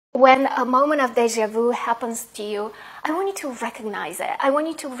when a moment of déjà vu happens to you, I want you to recognize it. I want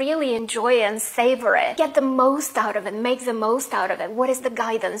you to really enjoy it and savor it. Get the most out of it. Make the most out of it. What is the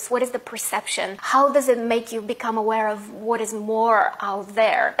guidance? What is the perception? How does it make you become aware of what is more out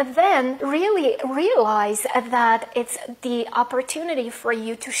there? And then really realize that it's the opportunity for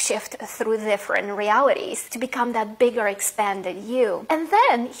you to shift through different realities, to become that bigger, expanded you. And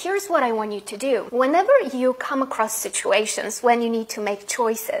then here's what I want you to do. Whenever you come across situations when you need to make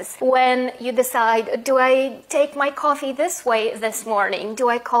choices, when you decide, do I take my coffee this way this morning? Do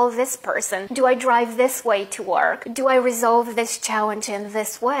I call this person? Do I drive this way to work? Do I resolve this challenge in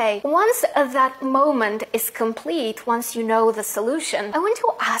this way? Once that moment is complete, once you know the solution, I want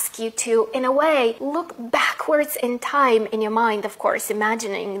to ask you to, in a way, look backwards in time in your mind, of course,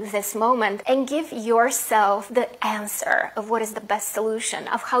 imagining this moment, and give yourself the answer of what is the best solution,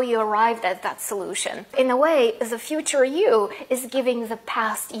 of how you arrived at that solution. In a way, the future you is giving the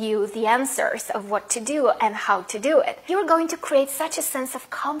past you the answers of what to do and how to do it. You're going to create such a sense of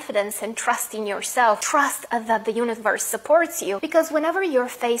confidence and trust in yourself, trust that the universe supports you, because whenever you're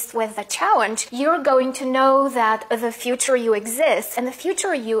faced with a challenge, you're going to know that the future you exists, and the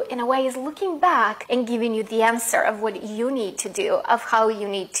future you, in a way, is looking back and giving you the answer of what you need to do, of how you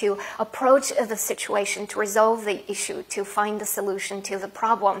need to approach the situation, to resolve the issue, to find the solution to the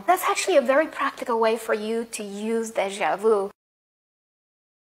problem. That's actually a very practical way for you to use déjà vu.